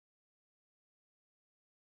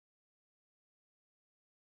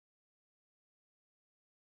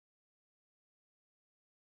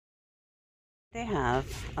They have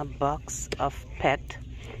a box of pet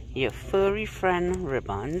your furry friend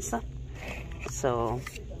ribbons. So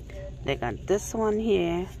they got this one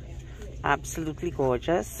here, absolutely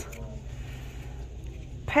gorgeous.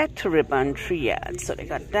 Pet ribbon triad. So they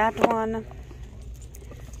got that one.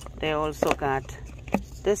 They also got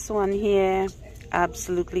this one here,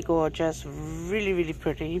 absolutely gorgeous, really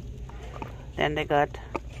pretty. Then they got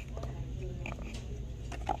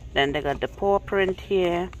the paw print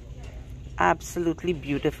here, absolutely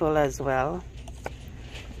beautiful as well.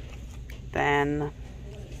 Then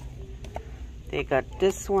they got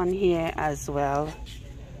this one here as well,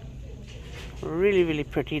 really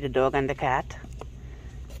pretty, the dog and the cat.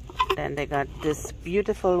 Then they got this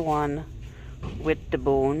beautiful one with the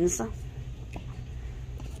bones,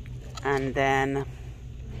 and then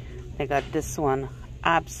they got this one,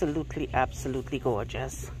 absolutely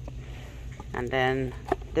gorgeous. And then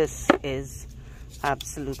this is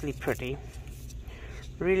absolutely pretty,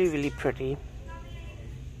 really pretty.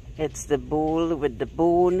 It's the bowl with the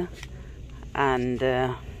bone and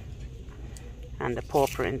the paw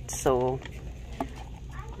print. So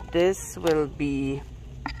this will be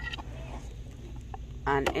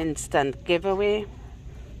an instant giveaway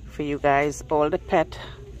for you guys, all the pet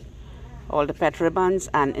ribbons.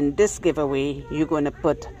 And in this giveaway you're going to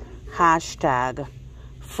put hashtag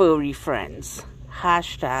furry friends,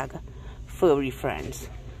 hashtag furry friends.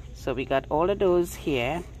 So we got all of those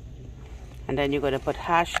here, and then you're going to put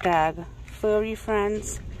hashtag furry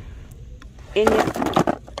friends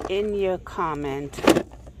in your comment.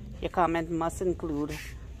 Your comment must include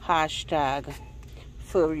hashtag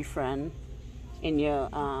furry friend in your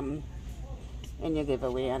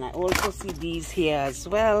giveaway. And I also see these here as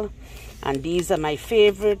well, and these are my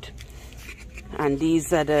favorite, and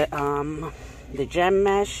these are the gem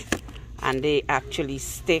mesh, and they actually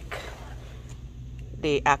stick.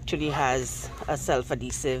 They actually has a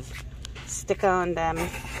self-adhesive sticker on them.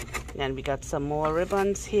 Then we got some more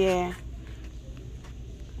ribbons here,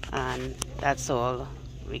 and that's all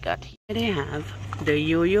we got here. They have the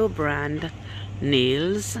Yo-Yo brand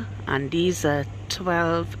nails, and these are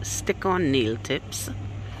 12 stick-on nail tips.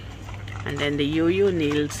 And then the Yo-Yo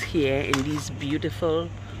nails here in these beautiful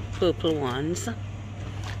purple ones.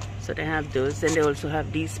 So they have those. Then they also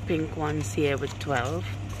have these pink ones here with 12.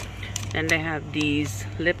 Then they have these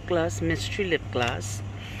lip gloss, mystery lip gloss.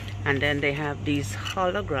 And then they have these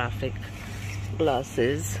holographic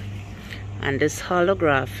glosses. And this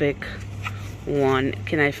holographic one,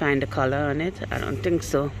 can I find the color on it? I don't think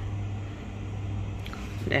so.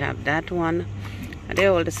 They have that one, and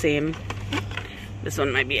they're all the same. This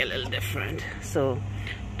one might be a little different. So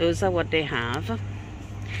those are what they have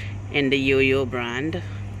in the Yo-Yo brand.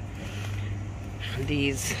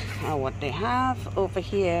 These are what they have over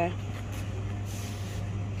here.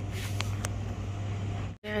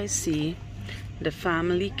 I see the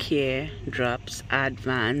Family Care Drops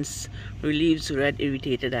Advance relieves red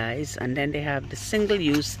irritated eyes, and then they have the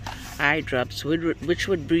single-use eye drops, which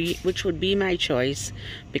would be my choice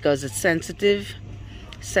because it's sensitive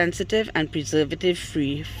and preservative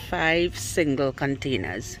free, 5 single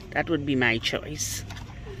containers. That would be my choice.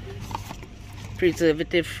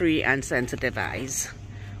 Preservative free and sensitive eyes,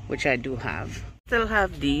 which I do have. Still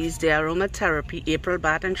have these, the Aromatherapy April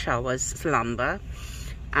Bath and Showers Slumber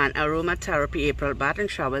and Aromatherapy April Bath and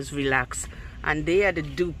Showers Relax, and they are the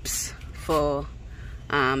dupes for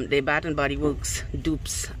the Bath and Body Works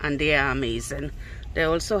dupes, and they are amazing. They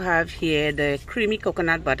also have here the Creamy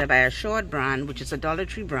Coconut Butter by Assured brand, which is a Dollar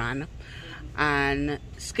Tree brand, and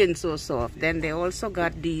Skin So Soft. Then they also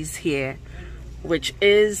got these here, which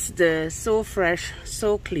is the So Fresh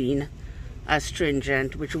So Clean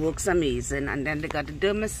Astringent, which works amazing. And then they got the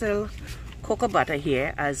Dermasil Cocoa Butter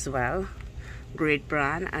here as well, great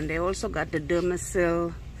brand. And they also got the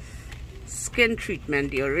Dermasil Skin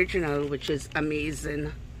Treatment, the original, which is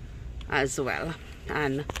amazing as well.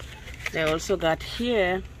 And they also got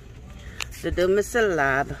here the Dermasil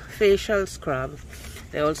Lab Facial Scrub.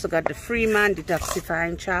 They also got the Freeman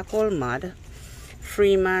Detoxifying Charcoal Mud,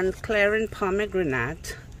 Freeman Clearing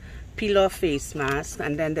Pomegranate Peel Off Face Mask,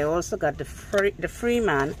 and then they also got the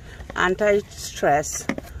Freeman Anti-Stress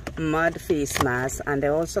Mud Face Mask, and they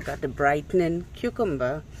also got the Brightening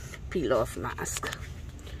Cucumber Peel Off Mask.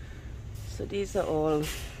 So these are all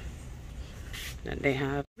that they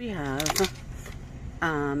have. We have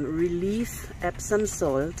Relief Epsom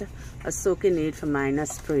Salt, a soaking aid for minor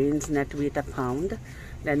sprains, net weight a pound.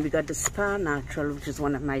 Then we got the Spa Natural, which is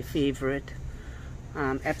one of my favorite.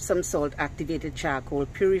 Epsom Salt Activated Charcoal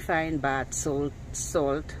Purifying Bath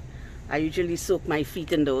Salt. I usually soak my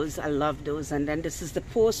feet in those. I love those. And then this is the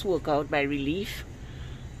Post Workout by Relief.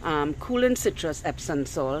 Cooling Citrus Epsom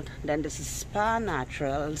salt. Then this is Spa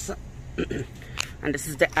Naturals. And this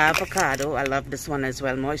is the avocado. I love this one as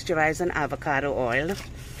well. Moisturizing avocado oil.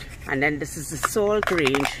 And then this is the salt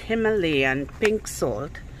range, Himalayan pink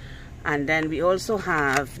salt. And then we also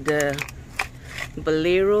have the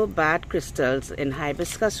Bolero bath crystals in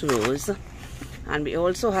hibiscus rose. And we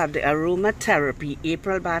also have the aromatherapy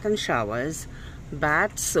April bath and showers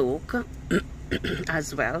bath soak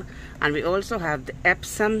as well. And we also have the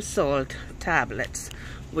Epsom salt tablets,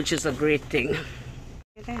 which is a great thing.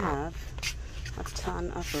 Here they have a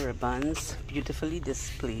ton of ribbons beautifully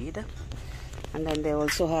displayed. And then they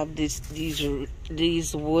also have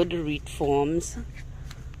these wood wreath forms.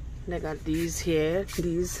 They got these here,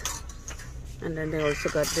 these, and then they also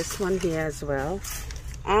got this one here as well,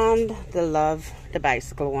 and the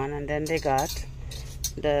bicycle one. And then they got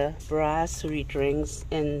the brass wreath rings,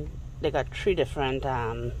 and they got 3 different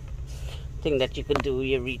things that you could do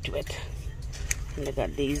your wreath with. And they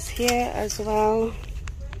got these here as well.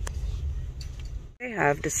 They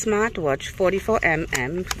have the smartwatch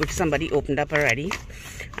 44mm, which somebody opened up already.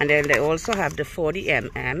 And then they also have the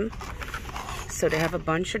 40mm. So they have a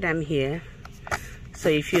bunch of them here. So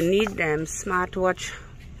if you need them smartwatch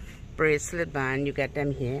bracelet band, you get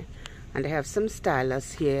them here. And they have some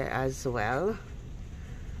stylus here as well.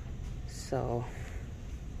 So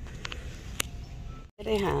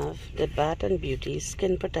they have the Bath and Beauty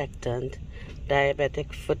Skin Protectant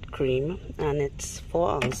Diabetic Foot Cream, and it's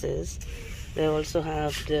 4 ounces. They also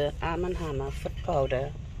have the Arm & Hammer foot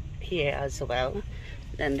powder here as well.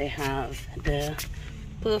 Then they have the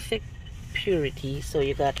Perfect Purity. So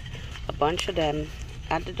you got a bunch of them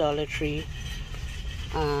at the Dollar Tree.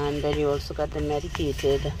 And then you also got the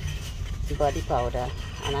medicated body powder,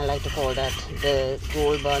 and I like to call that the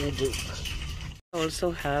Gold Bond dupe.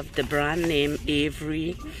 Also have the brand name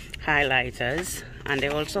Avery highlighters, and they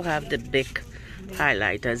also have the Bic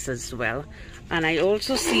highlighters as well. And I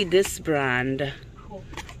also see this brand of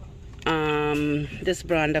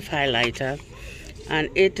highlighter, and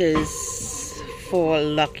it is for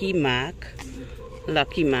Lucky Mark.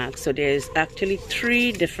 So there's actually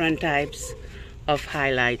 3 different types of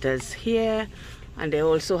highlighters here, and they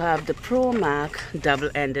also have the Pro Mark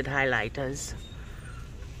double-ended highlighters.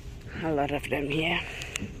 A lot of them here.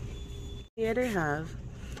 Here they have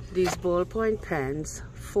these ballpoint pens,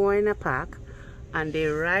 4 in a pack, and they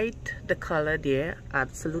write the color there,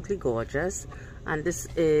 absolutely gorgeous. And this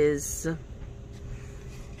is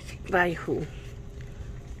by who?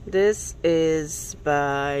 This is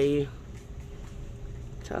by,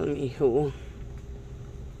 tell me who.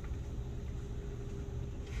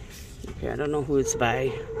 Okay, I don't know who it's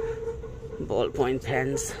by. Ballpoint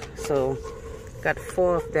pens. So got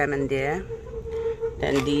 4 of them in there.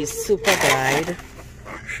 Then these Super Glide,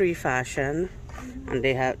 Tree Fashion, and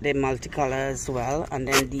they're multicolor as well. And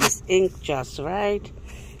then these Ink Just Right.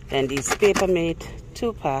 Then these Papermate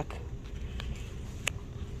 2-pack.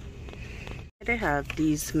 They have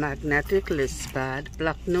these magnetic list pad,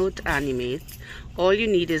 Block Note Animate. All you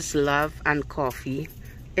need is love and coffee.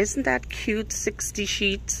 Isn't that cute? 60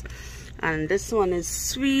 sheets. And this one is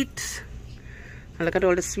sweet. And look at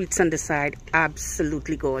all the sweets on the side.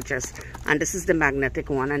 Absolutely gorgeous. And this is the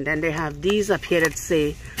magnetic one. And then they have these up here that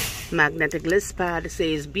say magnetic list pad. It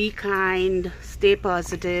says be kind, stay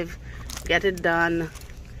positive, get it done,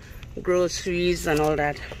 groceries and all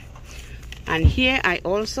that. And here I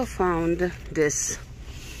also found this.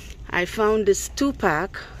 I found this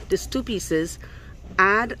 2-pack, this 2 pieces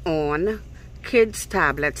add-on kids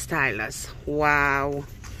tablet stylus. Wow,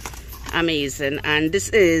 amazing. And this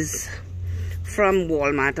is from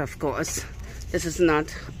Walmart, of course. This is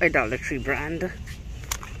not a Dollar Tree brand.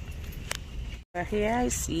 Here I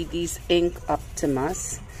see these Ink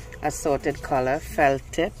Optimus assorted color felt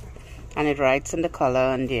tip, and it writes in the color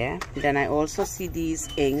on there. Then I also see these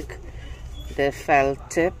ink, the felt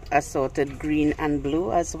tip assorted green and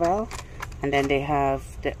blue as well. And then they have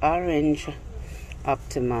the orange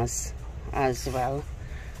Optimus as well.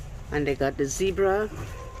 And they got the Zebra,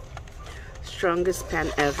 strongest pen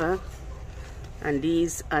ever. And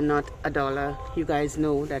these are not $1. You guys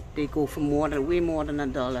know that they go for way more than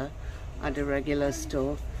 $1 at the regular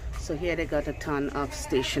store. So here they got a ton of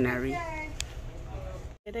stationery.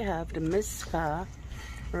 Here they have the Miss Spa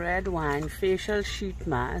red wine facial sheet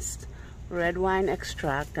mask, red wine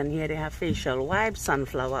extract, and here they have facial wipe,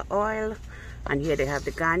 sunflower oil, and here they have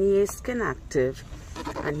the Garnier Skin Active,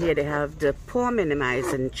 and here they have the pore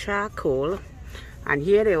minimizing charcoal, and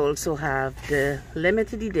here they also have the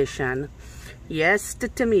limited edition Yes to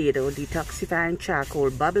Tomato detoxifying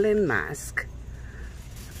charcoal bubbling mask,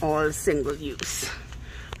 all single use.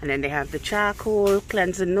 And then they have the charcoal,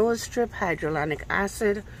 cleansing nose strip, hyaluronic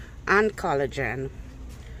acid, and collagen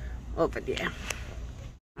over there.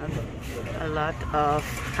 A lot of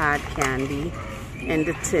hard candy in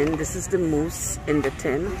the tin. This is the mousse in the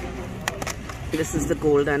tin. This is the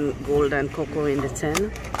golden cocoa in the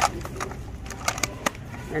tin.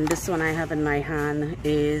 And this one I have in my hand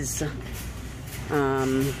is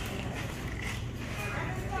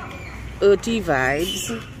Earthy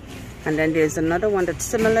Vibes. And then there's another one that's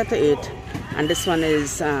similar to it, and this one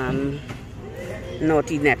is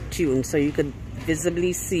Naughty Neptune. So you could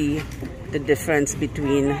visibly see the difference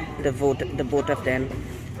between the both of them.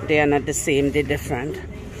 They are not the same, they're different.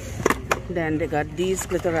 Then they got these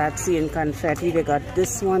Glitterazzi and confetti. They got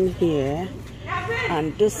this one here,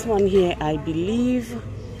 and this one here I believe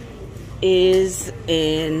is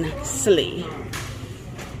in Slay.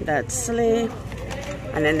 That's Slay.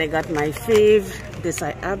 And then they got my fave. This,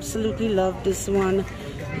 I absolutely love this one.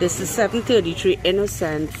 This is 733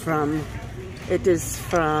 Innocent from, it is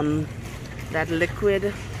from that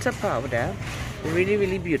liquid to powder. Really,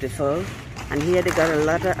 really beautiful. And here they got a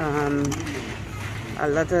lot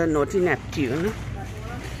of Naughty Neptune.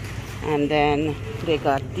 And then they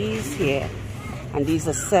got these here. And these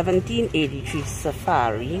are 1783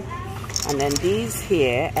 Safari. And then these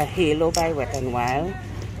here are Halo by Wet n Wild.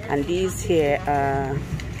 And these here are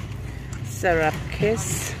Syrup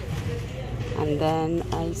Kiss. And then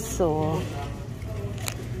I saw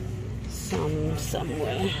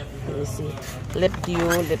somewhere, let me see, Lip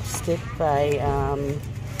Duo lipstick by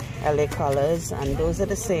LA Colors, and those are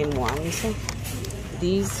the same ones.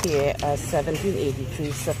 These here are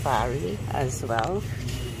 1783 Safari as well.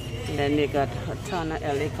 And then they got a ton of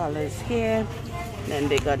LA Colors here. Then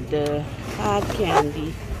they got the hard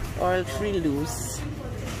candy, oil-free loose.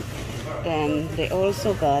 Then they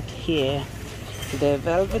also got here the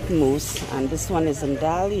velvet mousse, and this one is in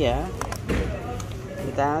Dahlia.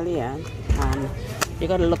 And you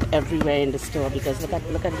gotta look everywhere in the store, because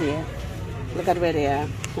look at here, look at where they are,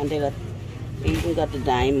 and they even got the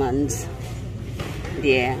diamonds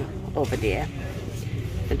there, over there,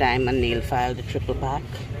 the diamond nail file, the triple pack.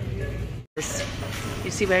 This,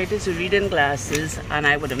 you see where it is, reading glasses, and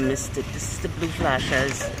I would have missed it. This is the blue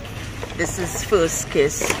flashers. This is First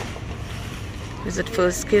Kiss. Is it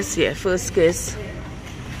First Kiss? Yeah, First Kiss.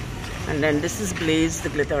 And then this is Blaze, the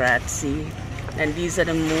Glitterazzi. And these are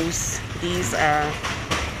the mousse. These are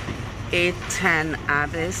 810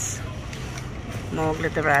 Abyss. More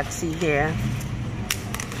Glitterazzi here.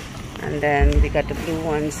 And then we got the blue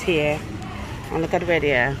ones here. And look at where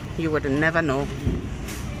they are. You would never know.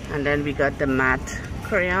 And then we got the matte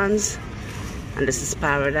crayons. And this is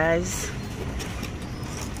Paradise.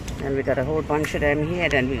 And we got a whole bunch of them here.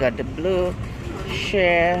 Then we got the blue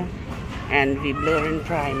Share and the blurring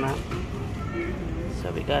primer.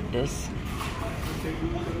 So we got this.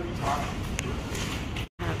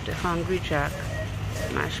 I have the Hungry Jack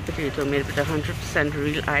mashed potato made with 100%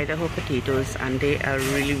 real Idaho potatoes, and they are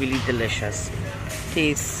really, really delicious.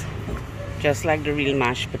 Tastes just like the real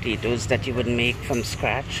mashed potatoes that you would make from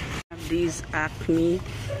scratch. I have these Acme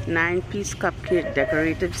 9-piece cupcake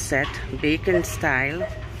decorative set, bacon style,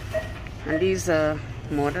 and these are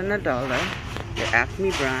more than $1. The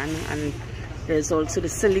Acme brand. And there's also the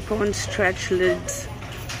silicone stretch lids,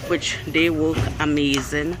 which they work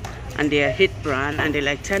amazing, and they're a hit brand, and they're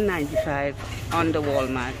like $10.95 on the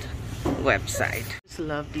Walmart website. I just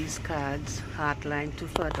love these cards. Heartline 2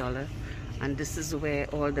 for $1, and this is where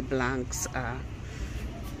all the blanks are,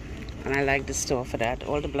 and I like the store for that.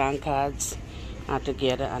 All the blank cards are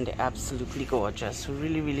together, and they're absolutely gorgeous.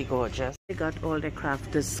 Really, really gorgeous. They got all the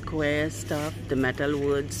Crafters Square stuff, the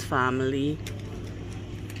Metalworks family.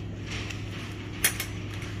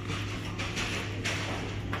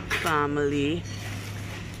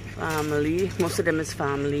 Most of them is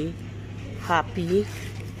family. Happy,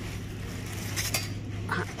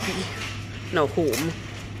 no, home.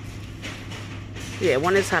 Yeah,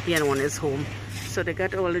 one is happy and one is home. So they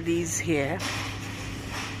got all of these here.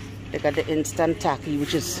 They got the instant tacky,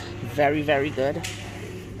 which is very, very good.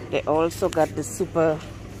 They also got the super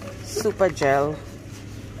gel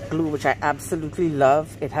glue, which I absolutely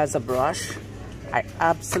love. It has a brush. I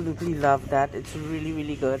absolutely love that. It's really,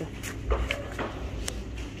 really good.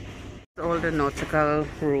 All the nautical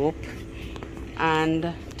rope,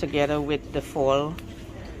 and together with the fall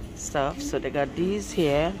stuff. So they got these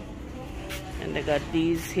here, and they got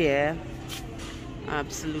these here.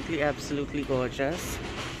 Absolutely, absolutely gorgeous.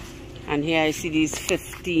 And here I see these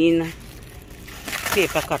 15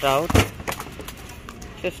 paper cutout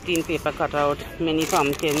mini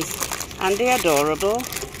pumpkins, and they're adorable.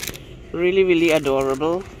 Really, really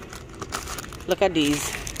adorable. Look at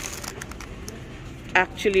these.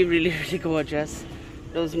 actually really gorgeous.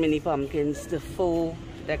 Those mini pumpkins, the faux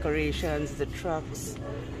decorations, the trucks,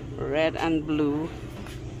 red and blue,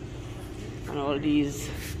 and all these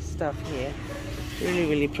stuff here.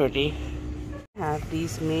 Really pretty. Have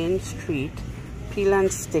these Main Street peel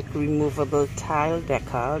and stick removable tile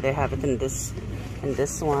decal. They have it in this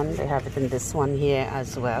one. They have it in this one here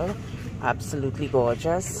as well. Absolutely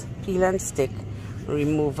gorgeous. Peel and stick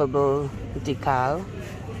removable decal.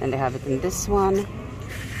 And they have it in this one.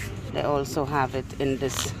 They also have it in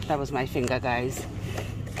this, that was my finger, guys.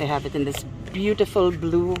 They have it in this beautiful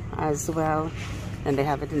blue as well. And they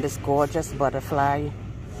have it in this gorgeous butterfly.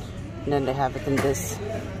 And then they have it in this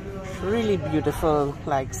really beautiful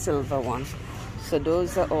like silver one. So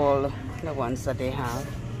those are all the ones that they have.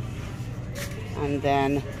 And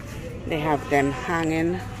then they have them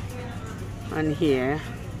hanging on here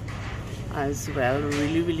as well.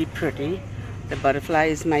 Really pretty. The butterfly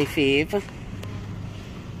is my fave.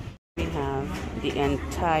 We have the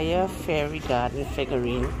entire fairy garden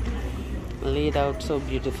figurine laid out so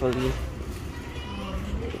beautifully.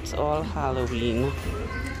 It's all Halloween.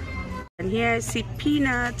 And here I see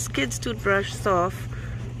Peanuts kids toothbrush soft,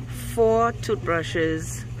 4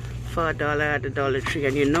 toothbrushes for $1 at the Dollar Tree.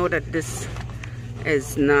 And you know that this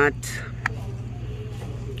is not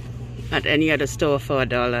at any other store for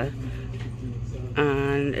 $1.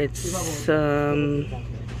 And it's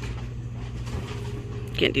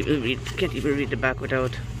can't even read the back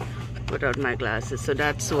without my glasses. So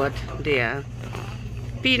that's what they are.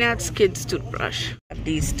 Peanuts kids toothbrush.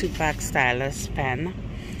 These 2-pack stylus pen,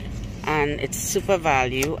 and it's super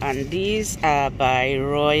value, and these are by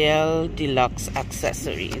Royal Deluxe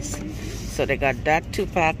Accessories. So they got that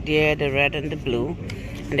 2-pack there, the red and the blue,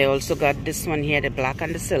 and they also got this one here, the black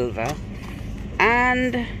and the silver,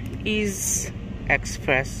 and Ease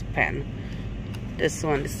Express pen. This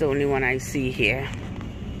one is the only one I see here.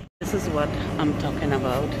 This is what I'm talking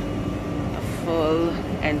about. A full,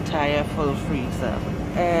 entire full freezer.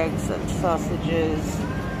 Eggs and sausages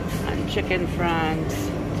and chicken franks,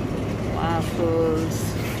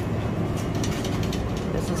 waffles.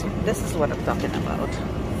 This is what I'm talking about.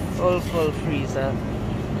 Full freezer.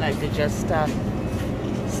 Like they just stack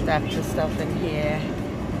the stuff in here.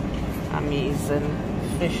 Amazing.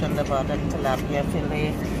 Fish on the bottom, tilapia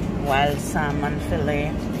fillet, wild salmon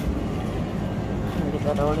fillet. And they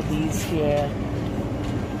got all of these here.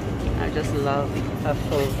 I just love a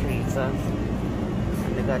full freezer.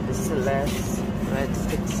 And they got the Celeste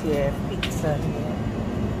breadsticks here, pizza here.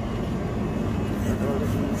 Got all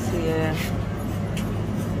of these here.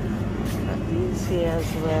 Got these here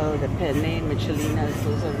as well. The penne michelinas,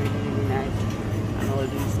 those are really nice. And all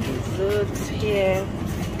these desserts here.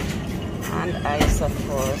 And ice, of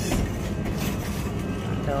course.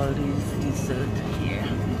 And all these desserts here.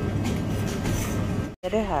 Here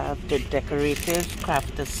they have the decorative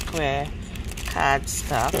Crafter Square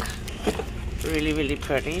cardstock. Really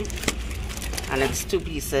pretty. And it's 2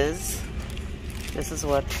 pieces. This is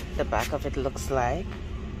what the back of it looks like.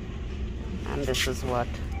 And this is what,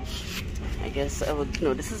 I guess I would,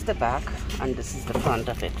 no, this is the back and this is the front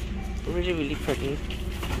of it. Really pretty.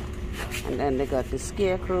 And then they got the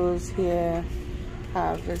scarecrows here.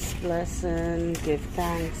 Harvest blessing, give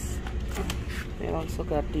thanks. They also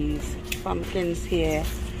got these pumpkins here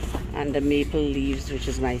and the maple leaves, which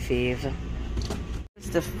is my fave. It's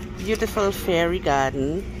the beautiful fairy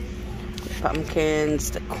garden. The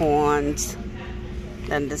pumpkins, the corns.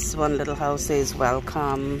 Then this one little house says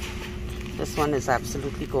welcome. This one is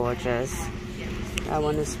absolutely gorgeous. That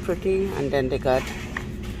one is pretty. And then they got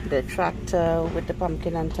the tractor with the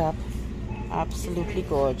pumpkin on top. Absolutely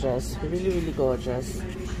gorgeous. Really gorgeous.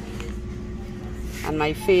 And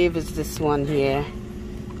my fave is this one here.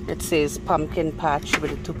 It says pumpkin patch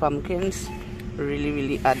with the 2 pumpkins.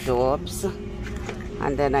 Really adorbs.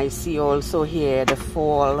 And then I see also here the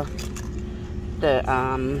fall, the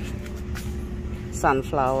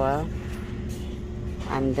sunflower.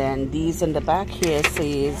 And then these in the back here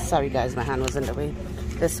says, sorry guys, my hand was in the way.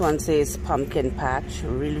 This one says pumpkin patch.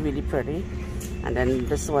 Really pretty. And then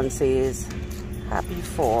this one says happy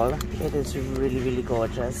fall. It is really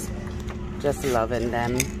gorgeous. Just loving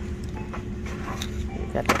them. We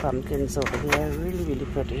got the pumpkins over here. Really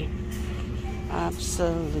pretty.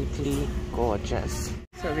 Absolutely gorgeous.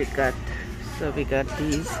 So we got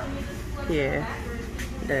these here,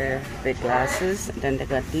 the big glasses. Then they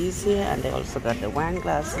got these here, and they also got the wine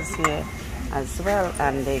glasses here as well.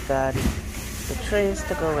 And they got the trays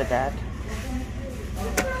to go with that.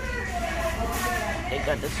 They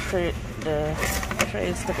got the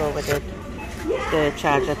trays to go with it. The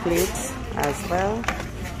charger plates as well.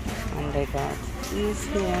 And they got these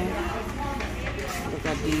here.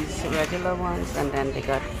 these regular ones, and then they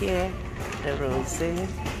got here the rosé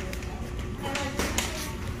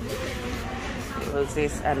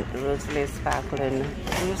and rosé sparkling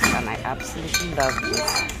juice, and I absolutely love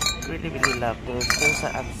this. Really love those. Those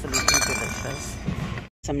are absolutely delicious.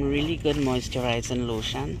 Some really good moisturizing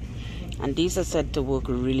lotion, and these are said to work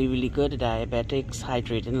really good. Diabetics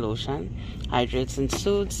hydrating lotion, hydrates and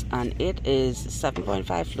soothes, and it is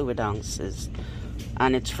 7.5 fluid ounces,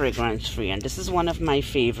 and it's fragrance free. And this is one of my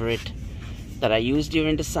favorite that I use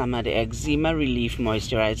during the summer, the Eczema Relief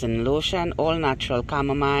Moisturizing Lotion, all natural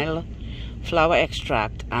chamomile, flower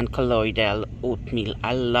extract, and colloidal oatmeal.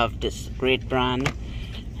 I love this, great brand.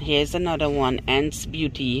 Here's another one, Ence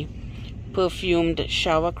Beauty Perfumed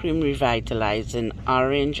Shower Cream Revitalizing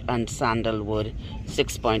Orange and Sandalwood,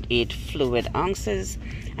 6.8 fluid ounces.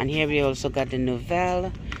 And here we also got the Nouvelle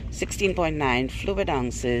 16.9 fluid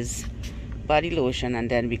ounces body lotion, and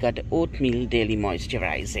then we got the oatmeal daily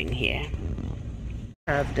moisturizing here.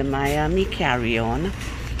 We have the Miami Carry On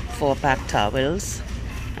 4-pack towels,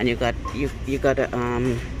 and you actually got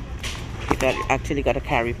a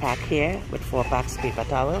carry pack here with 4 packs paper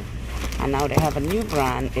towel. And now they have a new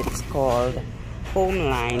brand. It's called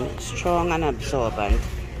Homeline Strong and Absorbent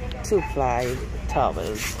 2-ply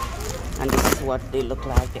towels, and this is what they look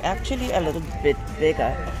like. They're actually a little bit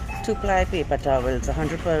bigger. 2-ply paper towels,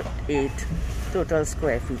 108 total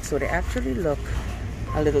square feet, so they actually look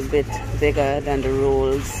a little bit bigger than the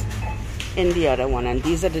rolls in the other one. And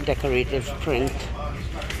these are the decorative print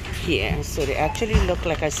here, so they actually look,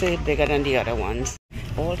 like I said, bigger than the other ones.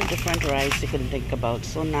 All the different rice you can think about.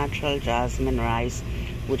 So natural jasmine rice,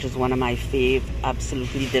 which is one of my fave,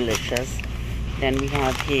 absolutely delicious. Then we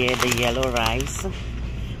have here the yellow rice,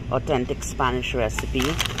 authentic Spanish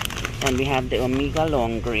recipe. Then we have the Omega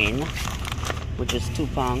long grain, which is 2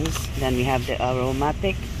 pounds. Then we have the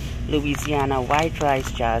aromatic Louisiana white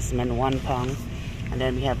rice jasmine, 1 pound. And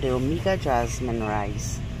then we have the Omega jasmine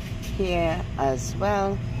rice here as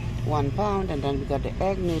well, 1 pound. And then we got the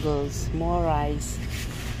egg noodles, more rice,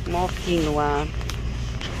 more quinoa,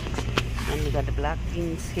 and we got the black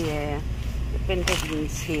beans here, the pinto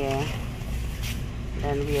beans here.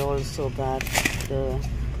 Then we also got the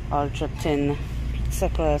ultra thin pizza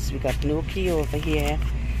crust. We got gnocchi over here,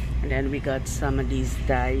 and then we got some of these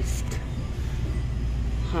diced,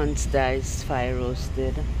 Hunt's diced fire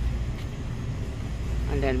roasted,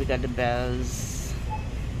 and then we got the Bell's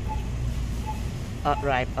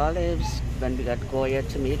ripe olives. Then we got Goya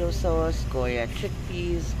tomato sauce, Goya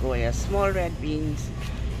chickpeas, Goya small red beans,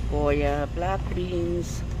 Goya black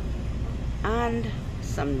beans, and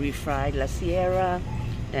some refried La Sierra,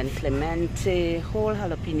 then Clemente, whole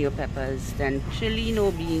jalapeno peppers, then chili no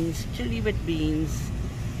beans, chili with beans,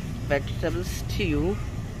 vegetable stew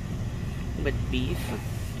with beef,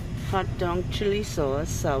 hot dog chili sauce,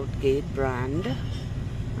 Southgate brand,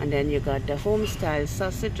 and then you got the home style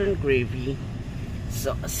sausage and gravy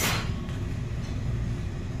sauce.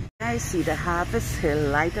 I see the Harvest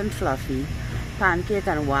Hill light and fluffy pancake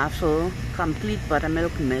and waffle complete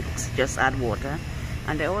buttermilk mix, just add water.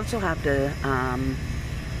 And they also have the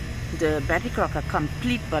Betty Crocker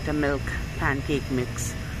complete buttermilk pancake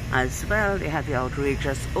mix as well. They have the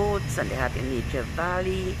outrageous oats, and they have the Nature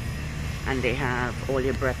Valley, and they have all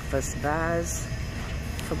your breakfast bars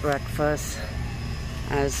for breakfast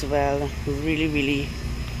as well. Really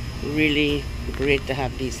great to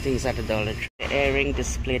have these things at the Dollar Tree. The earring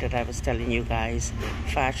display that I was telling you guys,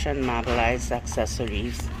 fashion marbleized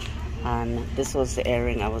accessories, and this was the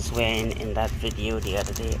earring I was wearing in that video the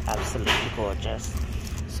other day. Absolutely gorgeous.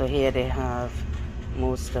 So here they have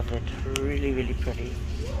most of it, really pretty.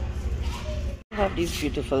 They have these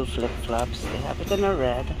beautiful flip-flops. They have it in a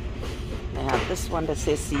red. They have this one that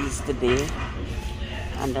says seize the day,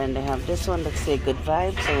 and then they have this one that say good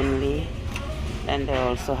vibes only. Then they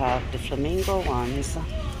also have the flamingo ones,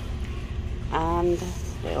 and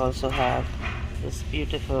they also have this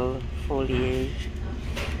beautiful foliage.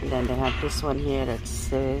 And then they have this one here that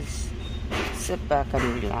says sit back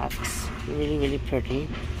and relax. Really pretty.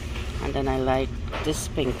 And then I like this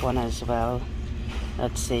pink one as well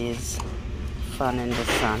that says fun in the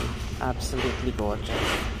sun. Absolutely gorgeous.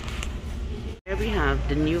 Here we have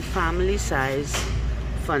the new family size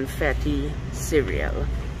Funfetti cereal.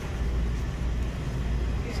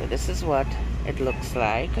 So this is what it looks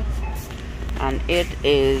like, and it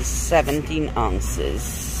is 17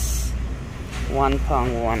 ounces, 1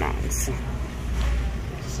 pound 1 ounce.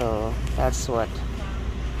 So that's what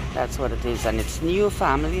it is, and it's new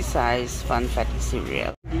family size Funfetti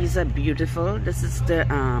cereal. These are beautiful. This is the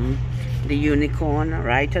unicorn.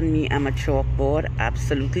 Write on Me, I'm a chalkboard.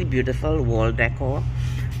 Absolutely beautiful wall decor.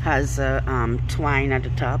 has a twine at the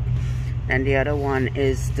top, and the other one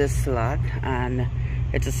is this slot, and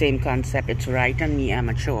it's the same concept. It's right on me. I'm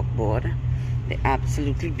a chalkboard. They're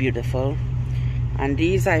absolutely beautiful, and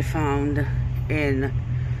these I found in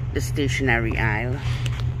the stationery aisle,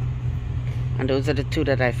 and those are the two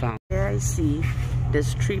that I found. Here I see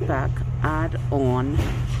this 3-pack add-on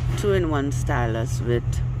 2-in-1 stylus with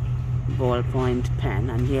ballpoint pen,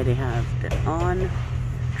 and here they have the on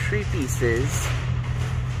 3 pieces,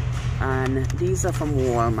 and these are from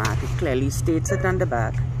Walmart. It clearly states it on the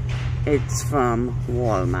back. It's from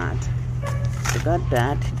Walmart. So got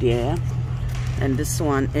that there, and this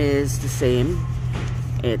one is the same.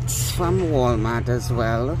 It's from Walmart as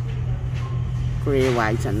well. Gray,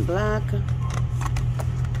 white, and black.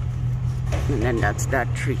 And then that's that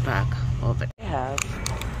 3-pack of it. I have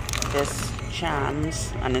this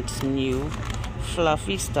Chams, and it's new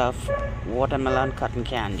fluffy stuff watermelon cotton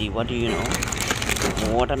candy. What do you know?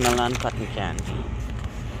 Watermelon cotton candy.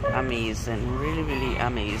 Amazing, really, really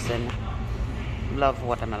amazing. Love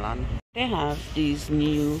watermelon. They have these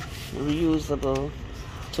new reusable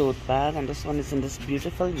tote bag, and this one is in this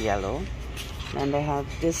beautiful yellow. And they have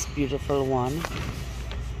this beautiful one,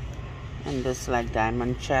 and this like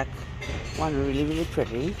diamond check one, really, really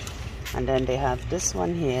pretty. And then they have this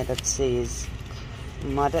one here that says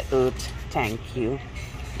Mother Earth thank you.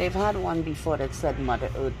 They've had one before that said Mother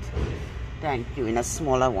Earth thank you in a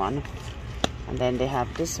smaller one. And then they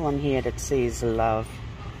have this one here that says love,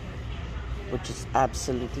 which is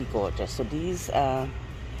absolutely gorgeous. So these are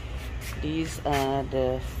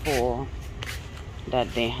the 4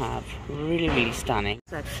 that they have. Really, really stunning.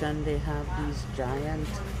 Section, they have these giant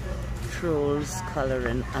Trolls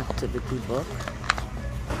coloring activity book.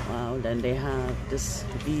 Wow. Then they have this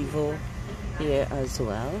Vivo here as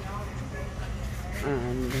well.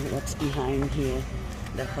 And what's behind here?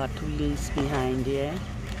 The Hot Wheels behind here.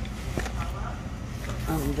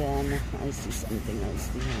 And then I see something else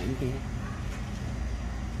behind here.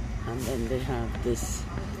 And then they have this,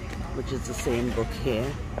 which is the same book here.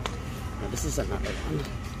 Now this is another one.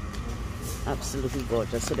 Absolutely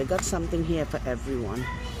gorgeous. So they got something here for everyone.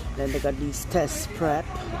 Then they got these test prep,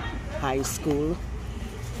 high school,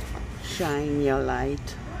 shine your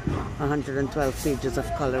light, 112 pages of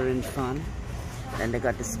coloring fun. Then they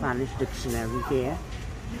got the Spanish dictionary here.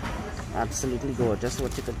 Absolutely gorgeous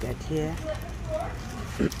what you could get here.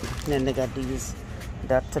 Then they got these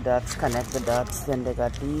dot to dots, connect the dots. Then they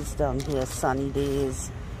got these down here, Sunny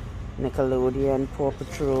Days, Nickelodeon, Paw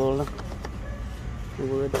Patrol,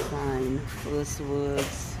 Word Sign, First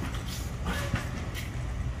Words,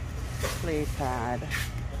 Play Pad,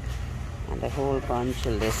 and a whole bunch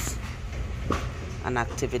of lists. An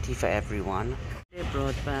activity for everyone. They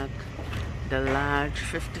brought back the large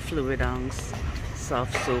 50 fluid ounce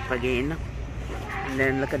soft soap again. And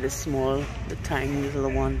then look at the small, the tiny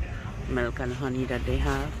little one, milk and honey that they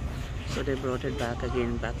have. So they brought it back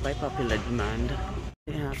again, back by popular demand.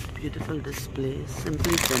 They have beautiful displays,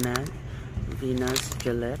 Simply Thinner, Venus,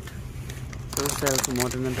 Gillette. Those sell for more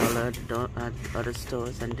than $1 at other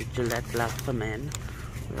stores, and the Gillette Black for men.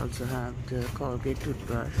 We also have the Colgate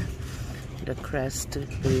toothbrush, the Crest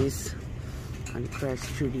toothpaste, and Crest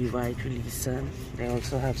Trudy White Releaser. They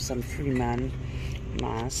also have some Freeman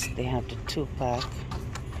masks. They have the 2-pack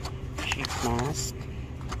sheet mask.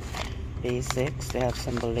 Basics. They have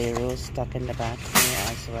some Bolero stuck in the back here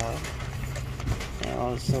as well. They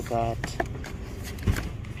also got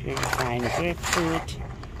Purifying Grapefruit,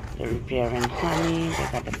 the Repairing Honey. They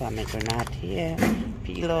got the pomegranate here.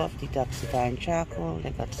 Peel Off Detoxifying Charcoal.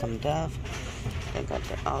 They got some Dove. They got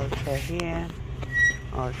the Ultra here,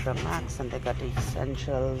 Ultra Max, and they got the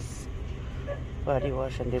Essentials body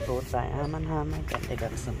wash, and they both by Arm & Hammer. Then they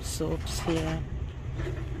got some soaps here.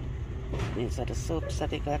 These are the soaps that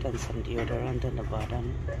they got, and some deodorant on the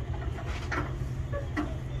bottom.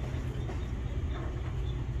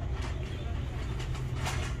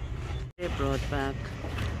 They brought back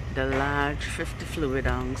the large 50 fluid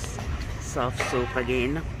ounce soft soap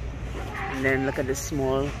again. And then look at the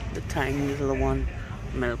small, the tiny little one,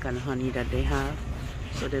 milk and honey that they have.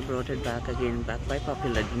 So they brought it back again, back by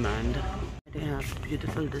popular demand. They have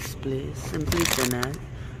beautiful displays, Simply Thinner,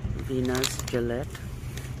 Venus, Gillette.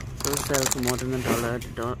 Those sell for more than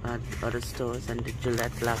 $1 at other stores, and the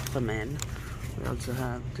Gillette Black for men. We also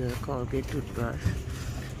have the Colgate toothbrush,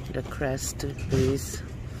 the Crest toothpaste,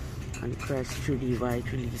 and Crest Trudy White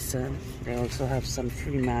Releaser. They also have some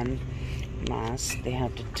Freeman masks. They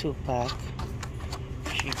have the 2-pack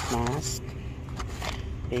sheet mask.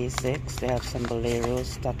 Basics. They have some Bolero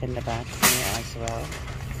stuck in the back here as well.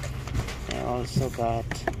 They also got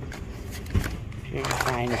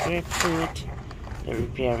Purifying Grapefruit, The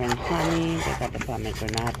repairing honey. They got the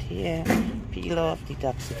pomegranate here. Peel off,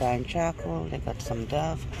 detoxifying charcoal. They got some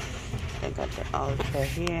Dove. They got the Ultra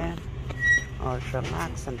here. Ultra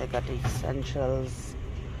Max. And they got the Essentials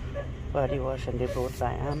body wash, and they both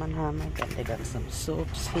by Arm & Hammer. Then they got some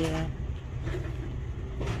soaps here.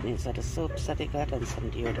 These are the soaps that they got, and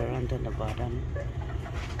some deodorant in the bottom.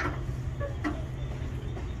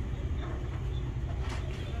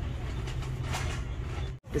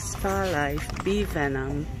 The Spa Life Bee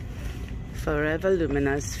Venom Forever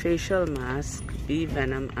Luminous Facial Mask, Bee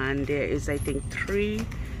Venom, and there is, I think, 3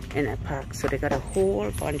 in a pack. So they got a whole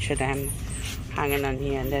bunch of them hanging on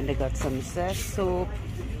here. And then they got some Zest soap,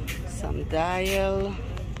 some Dial.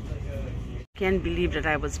 Can't believe that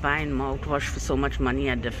I was buying mouthwash for so much money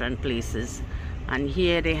at different places. And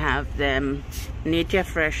here they have them Nature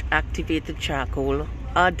Fresh Activated Charcoal,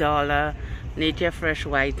 $1. Nature Fresh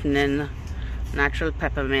Whitening, Natural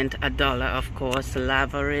Peppermint, $1, of course.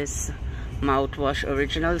 Lavaris Mouthwash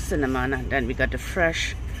Original Cinnamon. And then we got the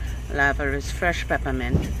Fresh Lavaris Fresh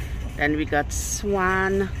Peppermint. Then we got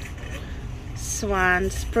Swan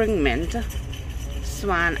Spring Mint,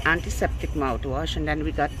 Swan Antiseptic Mouthwash. And then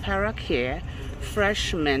we got Paracare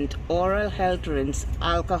Fresh Mint Oral Health Rinse,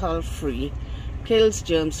 Alcohol Free, kills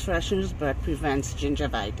germs, freshens breath, prevents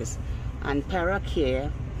gingivitis. And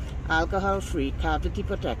Paracare Alcohol Free Cavity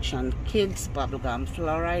Protection Kids Bubblegum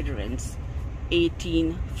Fluoride Rinse,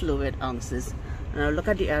 18 fluid ounces. Now look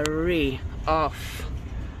at the array of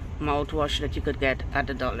mouthwash that you could get at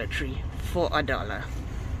the Dollar Tree for $1.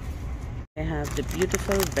 They have the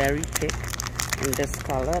beautiful berry pick in this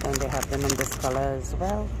color, and they have them in this color as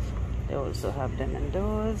well. They also have them in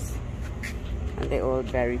those, and they all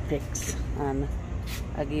berry picks. And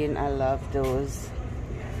again, I love those.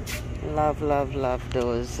 Love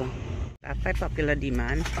those. By popular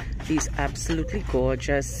demand, these absolutely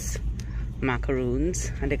gorgeous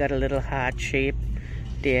macaroons, and they got a little heart shape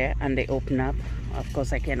there, and they open up. Of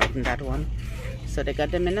course I can't open that one. So they got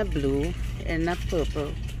them in a blue, in a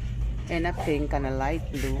purple, in a pink, and a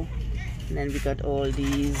light blue. And then we got all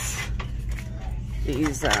these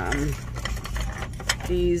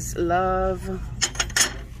love,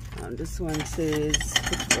 and this one says,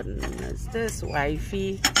 which one is this?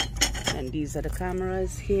 Wifey. And these are the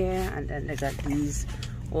cameras here. And then they got these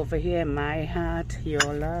over here, My Heart,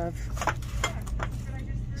 Your Love.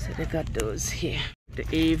 So they got those here. The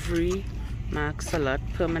Avery Marks a Lot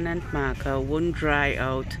Permanent Marker, won't dry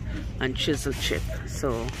out, and chisel chip.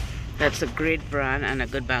 So that's a great brand and a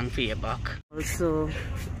good bang for your buck. Also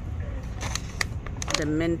the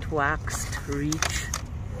Mint Waxed Reach.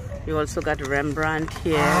 You also got Rembrandt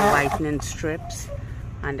here, whitening strips.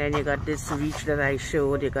 And then you got this reach that I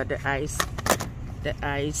showed. You got the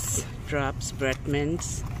ice drops breath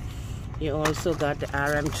mints. You also got the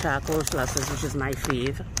RM charcoal flosses, which is my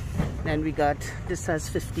fave. Then we got, this has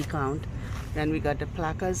 50 count. Then we got the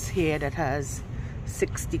plackers here that has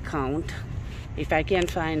 60 count. If I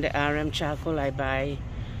can't find the RM charcoal, I buy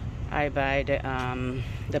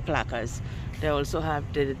the plackers. They also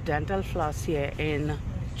have the dental floss here in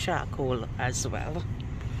charcoal as well.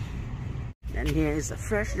 And here is a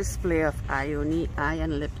fresh display of Ioni Eye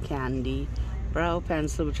and Lip Candy brow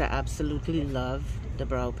pencil, which I absolutely love, the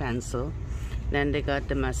brow pencil. Then they got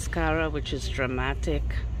the mascara, which is dramatic.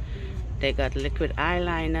 They got liquid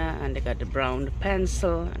eyeliner, and they got the brown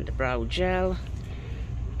pencil and the brow gel,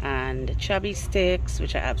 and the chubby sticks,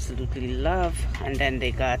 which I absolutely love. And then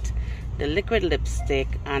they got the liquid lipstick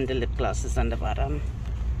and the lip glosses on the bottom.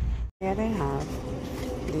 Here they have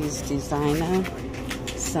these designer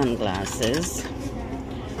sunglasses,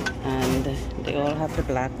 and they all have the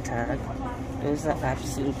black tag. Those are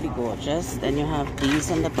absolutely gorgeous. Then you have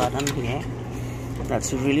these on the bottom here.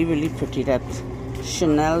 That's really pretty. That's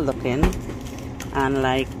Chanel looking, and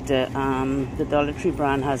like the Dollar Tree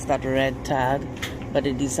brand has that red tag, but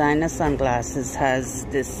the designer sunglasses has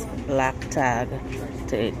this black tag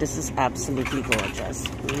to it. This is absolutely gorgeous,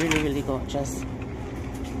 really gorgeous.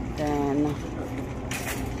 Then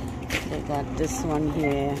they got this one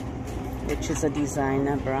here, which is a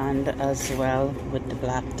designer brand as well, with the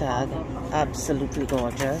black tag. Absolutely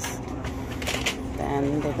gorgeous.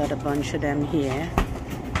 Then they got a bunch of them here,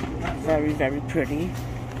 very pretty.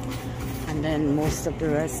 And then most of the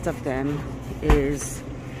rest of them is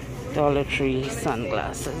Dollar Tree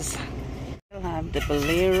sunglasses. They'll have the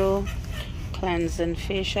Bolero cleansing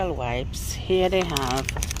facial wipes. Here they have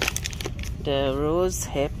the rose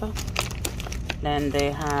hip. Then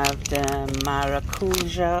they have the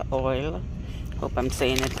maracuja oil, hope I'm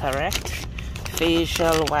saying it correct,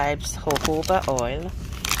 facial wipes jojoba oil.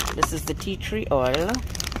 This is the tea tree oil.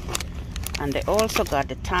 And they also got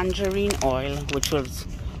the tangerine oil, which was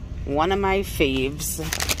one of my faves.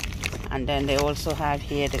 And then they also have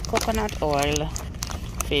here the coconut oil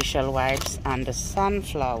facial wipes and the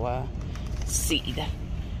sunflower seed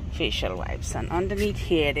facial wipes. And underneath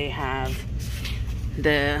here they have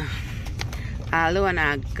the aloe and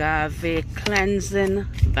agave cleansing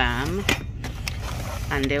balm,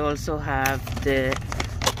 and they also have the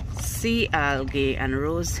sea algae and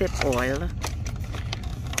rosehip oil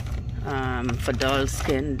for dull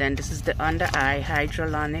skin. Then this is the under eye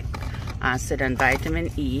hyaluronic acid and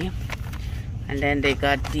vitamin E. And then they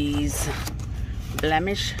got these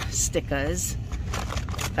blemish stickers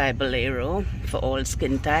by Bolero for all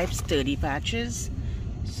skin types, 30 patches.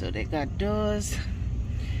 So they got those.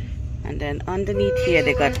 And then underneath here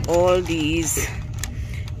they got all these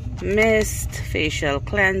mist, facial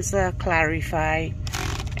cleanser, clarify,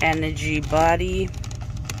 energy body,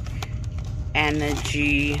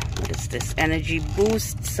 energy, what is this, energy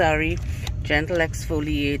boost, sorry, gentle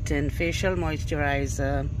exfoliating facial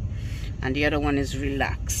moisturizer, and the other one is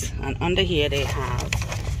relax. And under here they have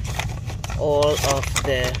all of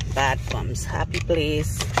the bath bombs: happy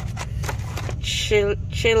place, chill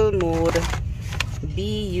mood,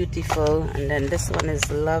 be beautiful, and then this one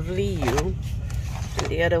is lovely you, and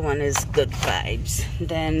the other one is good vibes.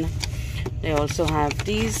 Then they also have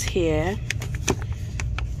these here,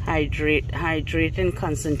 hydrating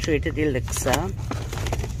concentrated elixir,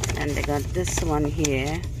 and they got this one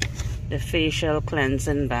here, the facial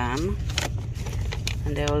cleansing balm,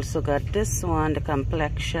 and they also got this one, the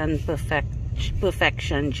complexion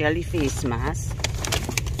perfection jelly face mask,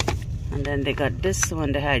 and then they got this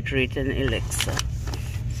one, the hydrating elixir.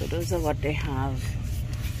 So those are what they have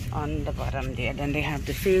on the bottom there. Then they have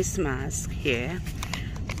the face mask here.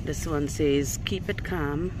 This one says keep it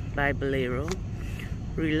calm by Bolero,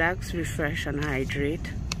 relax, refresh and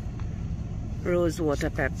hydrate, rose water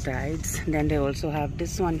peptides. Then they also have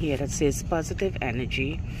this one here that says positive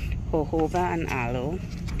energy, jojoba and aloe,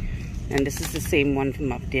 and this is the same one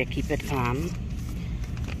from up there, keep it calm.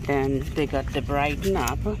 Then they got the brighten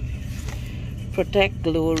up, protect,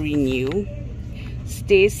 glow, renew,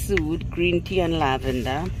 stay soothe, green tea and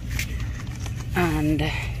lavender. And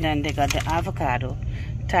then they got the avocado,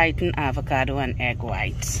 tighten avocado and egg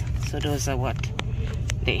whites. So those are what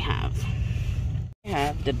they have. They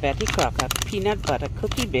have the Betty Crocker peanut butter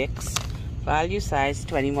cookie Bix, value size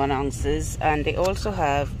 21 ounces, and they also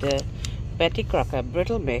have the Betty Crocker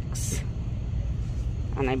brittle mix,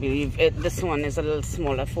 and I believe this one is a little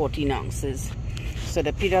smaller, 14 ounces. So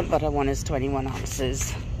the peanut butter one is 21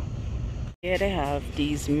 ounces. Here they have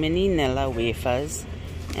these mini Nilla wafers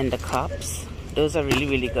in the cups. Those are really,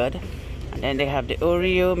 really good. And then they have the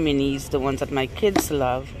Oreo minis, the ones that my kids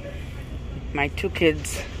love. My 2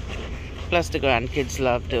 kids plus the grandkids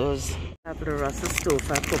love those. They have the Russell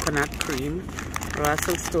Stover coconut cream,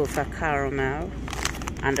 Russell Stover caramel,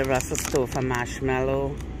 and the Russell Stover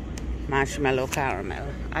marshmallow caramel.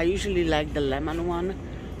 I usually like the lemon one,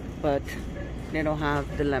 but they don't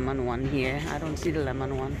have the lemon one here. I don't see the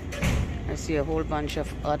lemon one. I see a whole bunch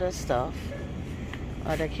of other stuff,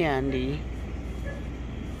 other candy.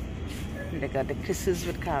 They got the kisses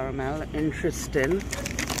with caramel, interesting,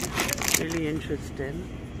 really interesting.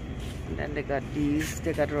 And then they got these,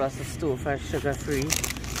 they got Russell Stover sugar free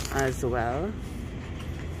as well.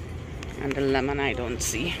 And the lemon I don't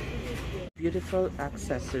see. Beautiful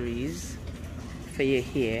accessories for your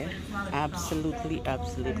hair, absolutely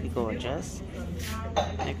gorgeous.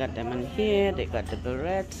 They got them in here, they got the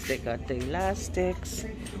barrettes, they got the elastics,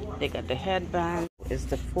 they got the headband. It's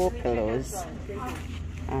the 4 pillows,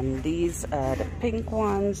 and these are the pink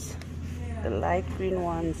ones, the light green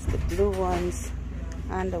ones, the blue ones,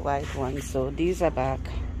 and the white ones. So these are back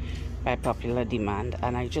by popular demand,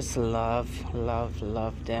 and I just love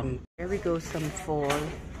them. Here we go, some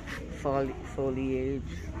foliage.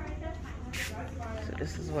 So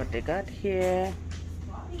this is what they got here,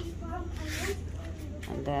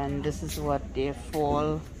 and then this is what their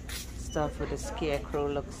fall stuff with the scarecrow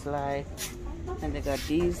looks like. And they got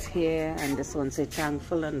these here, and this one say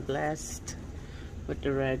thankful and blessed with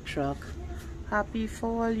the red truck. Happy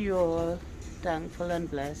fall, you all, thankful and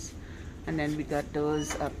blessed. And then we got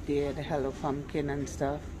those up there, the Hello Pumpkin and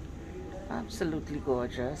stuff. Absolutely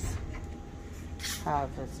gorgeous.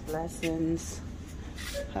 Harvest blessings,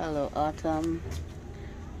 Hello Autumn,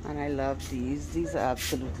 and I love these. These are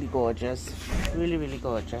absolutely gorgeous, really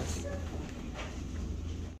gorgeous.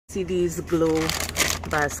 See these glow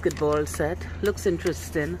basketball set, looks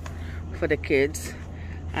interesting for the kids,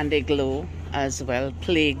 and they glow as well,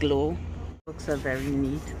 play glow. Books are very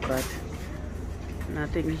neat, but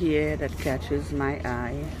nothing here that catches my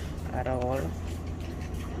eye at all.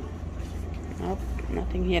 Nope,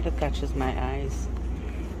 nothing here that catches my eyes.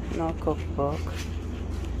 No cookbook.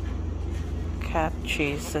 Cat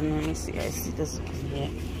chasing. Let me see. I see this one here.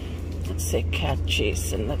 Let's say cat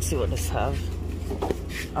chasing. Let's see what this have.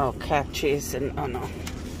 Oh, cat chasing. Oh no.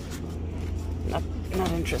 Not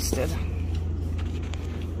interested.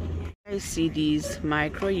 I see these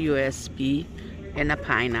micro USB in a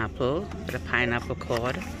pineapple with a pineapple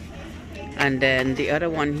cord. And then the other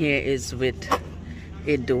one here is with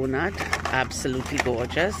a donut. Absolutely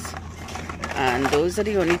gorgeous. And those are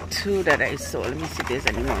the only two that I saw. Let me see if there's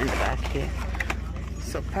any more in the back here.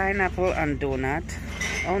 So pineapple and donut.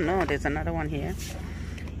 Oh no, there's another one here.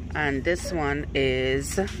 And this one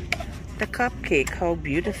is the cupcake. How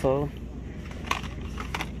beautiful.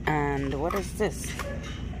 And what is this?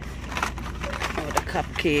 Oh, the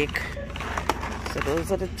cupcake. So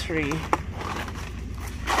those are the three.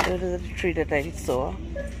 Those are the three that I saw.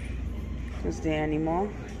 Is there any more?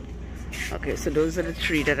 Okay, so those are the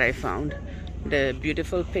three that I found. The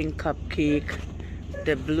beautiful pink cupcake,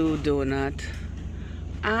 the blue donut,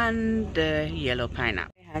 and the yellow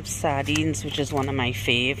pineapple. I have sardines, which is one of my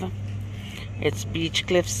fave. It's Beach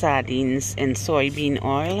Cliff sardines in soybean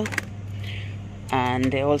oil.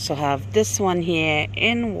 And they also have this one here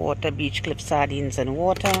in water, Beach Cliff sardines in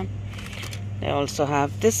water. They also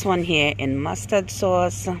have this one here in mustard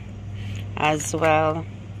sauce as well.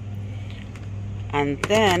 And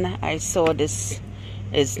then I saw this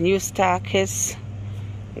is Newstakis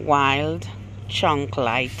Wild Chunk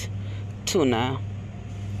Light Tuna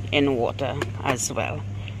in water as well.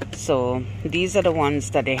 So these are the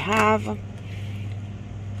ones that they have.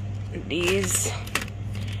 These,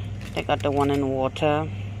 they got the one in water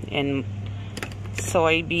in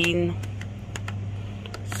soybean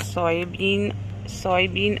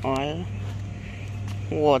oil,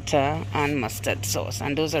 water, and mustard sauce,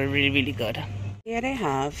 and those are really good. Here they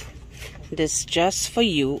have this Just For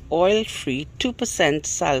You oil-free 2%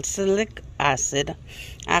 salicylic acid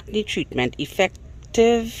acne treatment,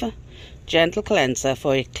 effective gentle cleanser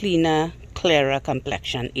for a cleaner, clearer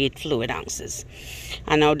complexion, 8 fluid ounces.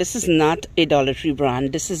 And now this is not a Dollar Tree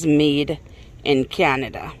brand. This is made in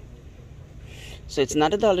Canada, so it's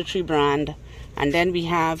not a Dollar Tree brand. And then we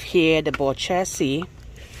have here the Borchesi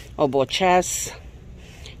or Borchess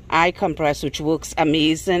eye compress, which works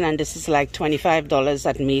amazing, and this is like $25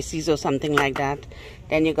 at Macy's or something like that.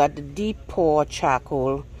 Then you got the deep pore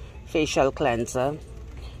charcoal facial cleanser.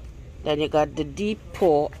 Then you got the deep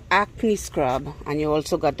pore acne scrub, and you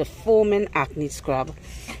also got the foaming acne scrub.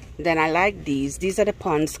 Then I like these are the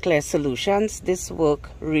Pond's Clear Solutions. This work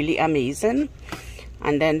really amazing.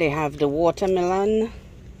 And then they have the watermelon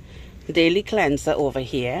daily cleanser over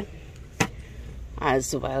here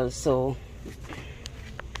as well. So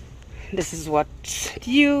this is what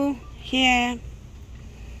you hear.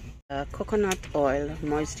 Coconut oil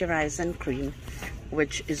moisturizing cream,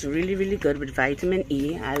 which is really good with vitamin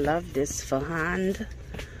E. I love this for hand,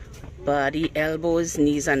 body, elbows,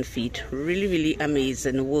 knees, and feet. Really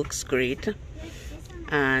amazing. Works great.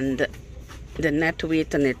 And the net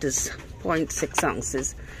weight on it is 0.6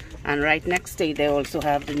 ounces. And right next to it, they also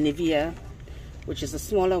have the Nivea, which is the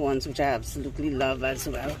smaller ones, which I absolutely love as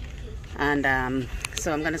well. And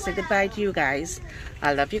so I'm gonna say goodbye to you guys.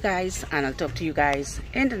 I love you guys, and I'll talk to you guys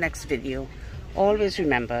in the next video. Always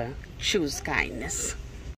remember, choose kindness.